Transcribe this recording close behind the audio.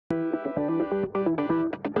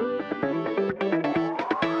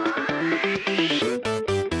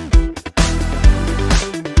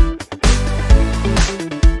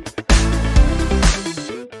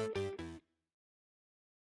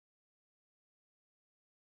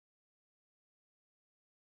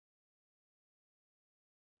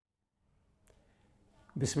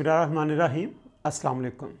Bismillahirrahmanirrahim. Assalamu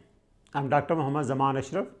alaikum. I am Dr. Muhammad Zaman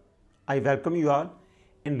Ashraf. I welcome you all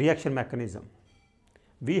in reaction mechanism.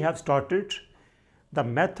 We have started the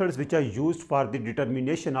methods which are used for the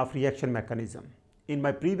determination of reaction mechanism. In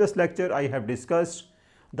my previous lecture, I have discussed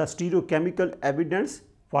the stereochemical evidence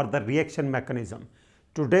for the reaction mechanism.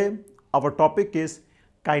 Today, our topic is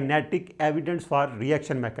kinetic evidence for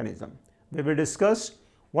reaction mechanism. We will discuss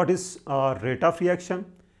what is rate of reaction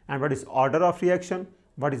and what is order of reaction,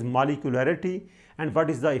 what is molecularity, and what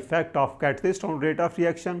is the effect of catalyst on rate of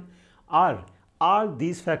reaction. Are all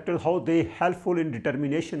these factors, how they helpful in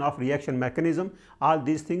determination of reaction mechanism? All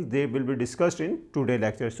these things they will be discussed in today's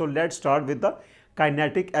lecture. So let's start with the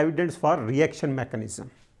kinetic evidence for reaction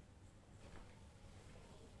mechanism.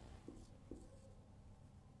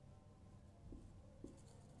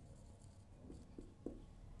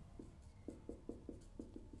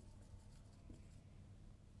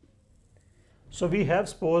 So we have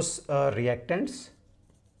suppose reactants.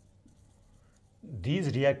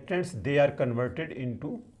 These reactants, they are converted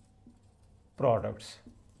into products.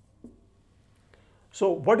 So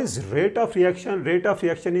what is rate of reaction? Rate of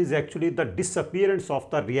reaction is actually the disappearance of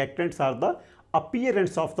the reactants or the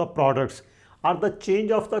appearance of the products or the change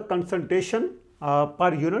of the concentration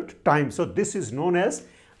per unit time. So this is known as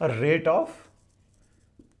a rate of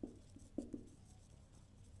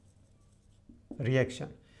reaction.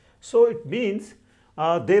 So it means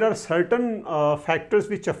there are certain factors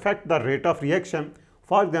which affect the rate of reaction.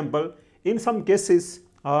 For example, in some cases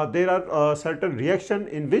there are certain reaction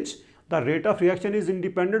in which the rate of reaction is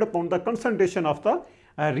independent upon the concentration of the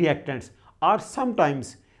reactants, or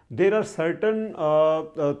sometimes there are certain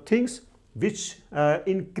things which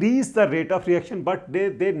increase the rate of reaction, but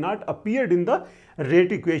they not appeared in the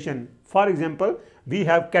rate equation. For example, we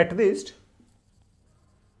have catalyst.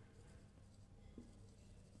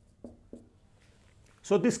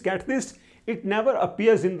 So this catalyst, it never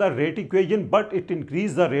appears in the rate equation, but it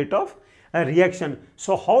increases the rate of reaction.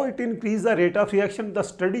 So how it increases the rate of reaction? The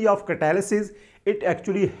study of catalysis, it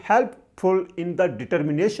actually helpful in the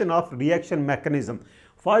determination of reaction mechanism.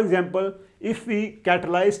 For example, if we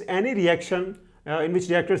catalyze any reaction in which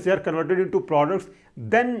reactants they are converted into products,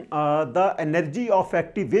 then the energy of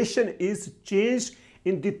activation is changed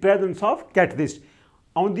in the presence of catalyst.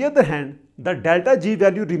 On the other hand, the delta G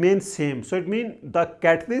value remains same. So it means the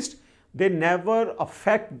catalyst, they never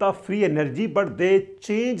affect the free energy, but they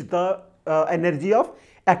change the energy of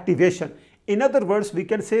activation. In other words, we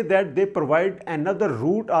can say that they provide another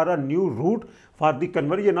route or a new route for the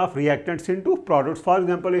conversion of reactants into products. For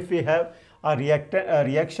example, if we have a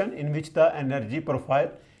reaction in which the energy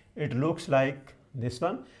profile, it looks like this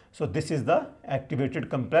one. So this is the activated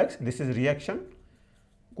complex, this is reaction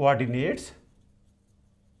coordinates.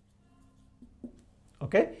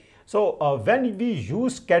 Okay. So when we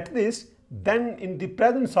use catalyst, then in the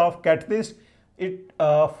presence of catalyst, it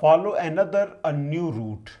follow a new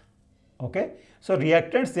route. Okay. So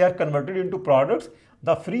reactants, they are converted into products.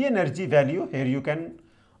 The free energy value here you can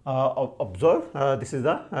observe, this is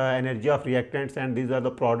the energy of reactants and these are the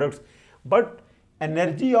products, but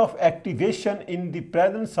energy of activation in the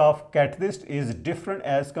presence of catalyst is different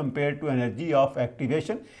as compared to energy of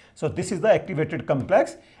activation. So this is the activated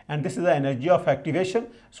complex and this is the energy of activation.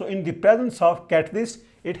 So in the presence of catalyst,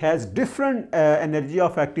 it has different energy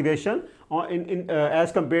of activation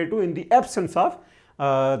as compared to in the absence of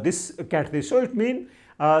this catalyst. So it means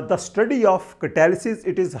the study of catalysis,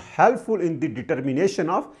 it is helpful in the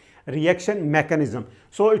determination of reaction mechanism.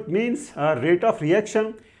 So it means rate of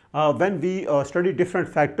reaction, when we study different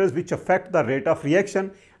factors which affect the rate of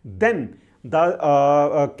reaction, then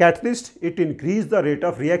the catalyst, it increases the rate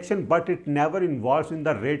of reaction, but it never involves in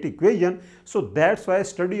the rate equation. So that's why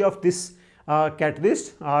study of this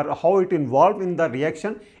catalyst or how it involved in the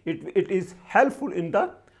reaction, it is helpful in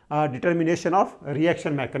the determination of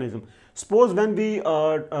reaction mechanism. Suppose when we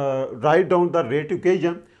write down the rate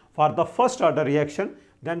equation for the first order reaction,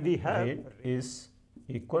 then we have rate is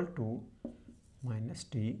equal to minus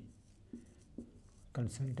T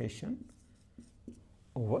concentration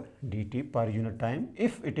over dt per unit time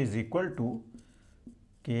if it is equal to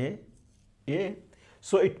Ka.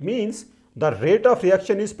 So it means the rate of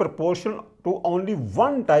reaction is proportional to only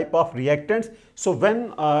one type of reactants. So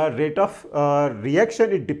when rate of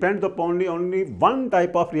reaction, it depends upon only one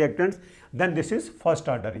type of reactants, then this is first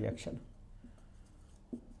order reaction.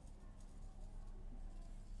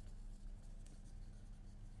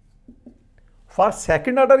 For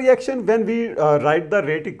second order reaction, when we write the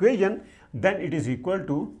rate equation, then it is equal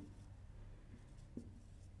to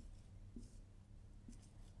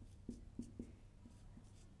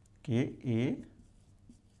Ka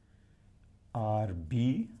or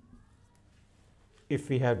B if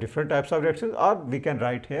we have different types of reactions, or we can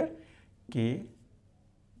write here K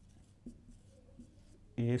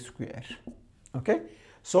A square. Okay.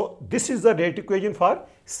 So this is the rate equation for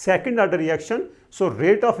second order reaction. So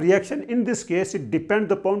rate of reaction in this case, it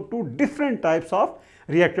depends upon two different types of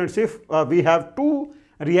reactants. If we have two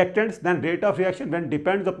reactants, then rate of reaction when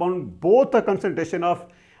depends upon both the concentration of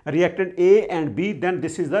reactant A and B, then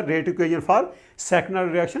this is the rate equation for second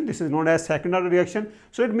order reaction. This is known as second order reaction.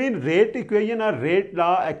 So it means rate equation or rate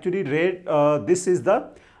law, actually rate, this is the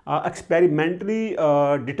experimentally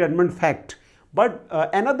determined fact. But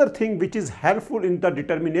another thing which is helpful in the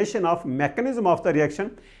determination of mechanism of the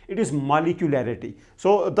reaction, it is molecularity.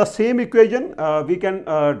 So the same equation we can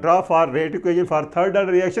draw for rate equation for third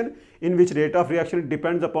order reaction, in which rate of reaction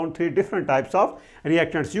depends upon three different types of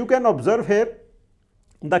reactants. You can observe here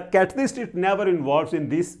the catalyst, it never involves in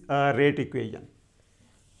this rate equation.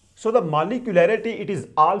 So the molecularity, it is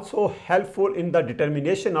also helpful in the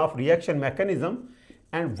determination of reaction mechanism.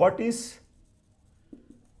 And what is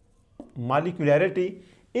molecularity?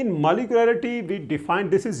 In molecularity, we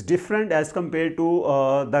define this is different as compared to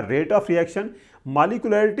the rate of reaction.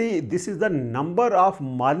 Molecularity, this is the number of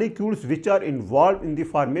molecules which are involved in the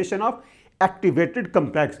formation of activated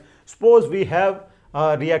complex. Suppose we have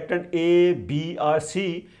reactant A, B or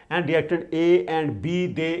C, and reactant A and B,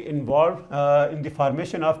 they involve in the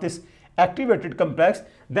formation of this activated complex,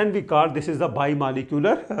 then we call this is the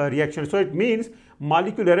bimolecular reaction. So it means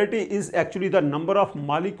molecularity is actually the number of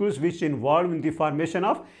molecules which involve in the formation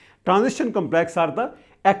of transition complex or the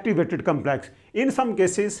activated complex. In some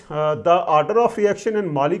cases, the order of reaction and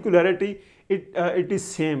molecularity, it is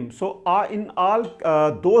same. So in all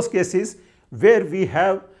those cases where we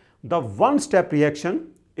have the one-step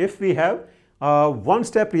reaction, if we have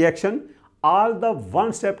one-step reaction, all the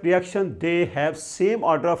one-step reaction, they have same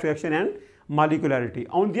order of reaction and molecularity.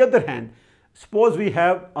 On the other hand, suppose we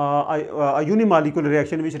have a unimolecular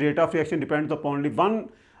reaction, which rate of reaction depends upon only one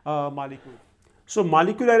molecule. So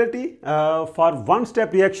molecularity for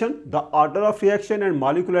one-step reaction, the order of reaction and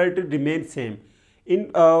molecularity remain same.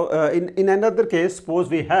 In another case, suppose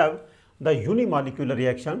we have the unimolecular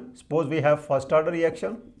reaction. Suppose we have first order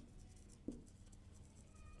reaction,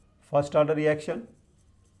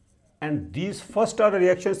 and these first order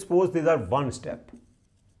reactions, suppose these are one step.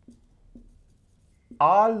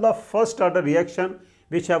 All the first order reaction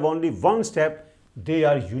which have only one step, they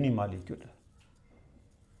are unimolecular.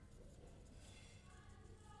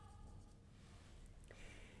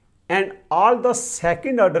 And all the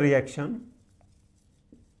second order reaction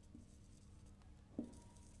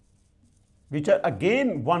which are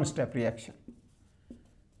again one step reaction,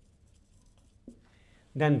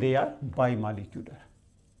 then they are bimolecular.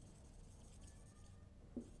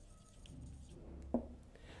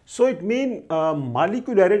 So it means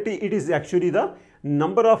molecularity, it is actually the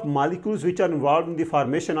number of molecules which are involved in the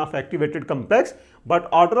formation of activated complex, but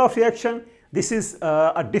order of reaction, this is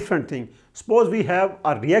a different thing. Suppose we have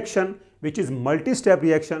a reaction which is multi-step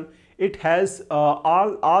reaction, it has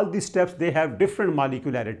all the steps, they have different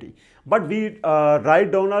molecularity, but we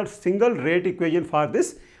write down a single rate equation for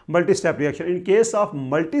this multi-step reaction. In case of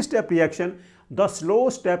multi-step reaction, the slow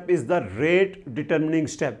step is the rate determining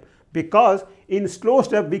step, because in slow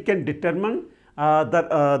step we can determine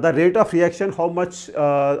the rate of reaction,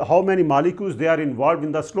 how many molecules they are involved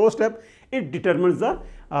in the slow step. It determines the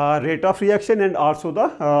rate of reaction and also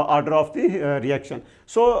the order of the reaction.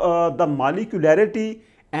 So the molecularity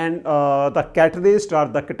and the catalyst or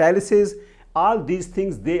the catalysis, all these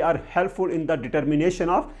things, they are helpful in the determination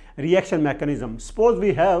of reaction mechanism. Suppose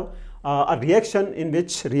we have a reaction in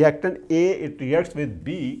which reactant A, it reacts with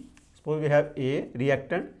B. Suppose we have A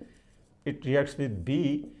reactant, it reacts with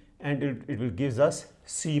B, and it will gives us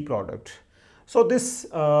C product. So this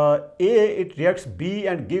A, it reacts B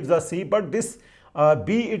and gives us C, but this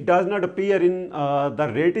B, it does not appear in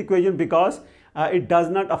the rate equation because it does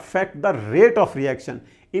not affect the rate of reaction.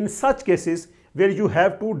 In such cases where you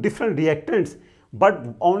have two different reactants, but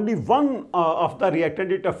only one of the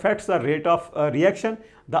reactant, it affects the rate of reaction,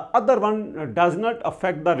 the other one does not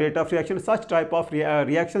affect the rate of reaction, such type of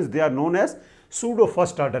reactions, they are known as pseudo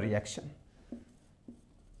first order reaction.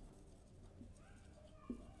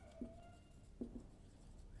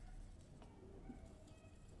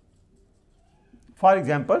 For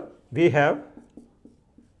example, we have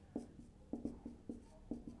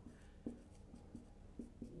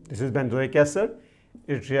this is benzoic acid,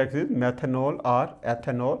 it reacts with methanol or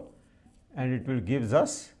ethanol and it will gives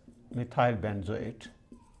us methyl benzoate.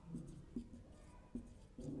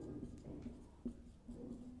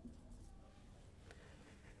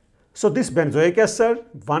 So this benzoic acid,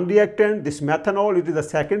 one reactant, this methanol, it is the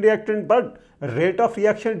second reactant, but rate of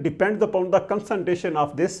reaction depends upon the concentration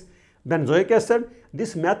of this benzoic acid.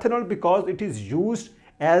 This methanol, because it is used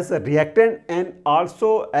as a reactant and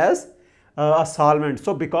also as a solvent.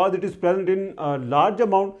 So because it is present in a large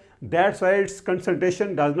amount, that's why its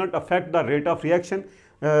concentration does not affect the rate of reaction.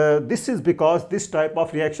 This is because this type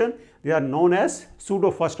of reaction, they are known as pseudo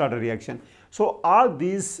first order reaction. So all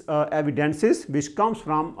these evidences which comes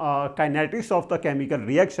from kinetics of the chemical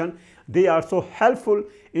reaction, they are so helpful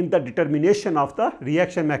in the determination of the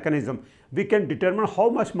reaction mechanism. We can determine how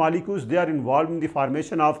much molecules they are involved in the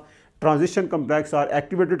formation of transition complex or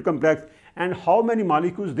activated complex, and how many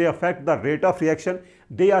molecules they affect the rate of reaction.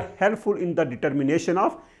 They are helpful in the determination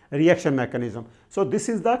of reaction mechanism. So this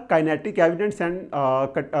is the kinetic evidence and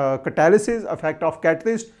catalysis effect of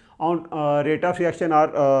catalyst on rate of reaction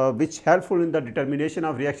are which helpful in the determination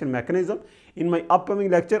of reaction mechanism. In my upcoming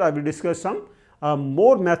lecture, I will discuss some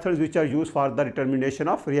more methods which are used for the determination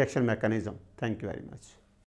of reaction mechanism. Thank you very much.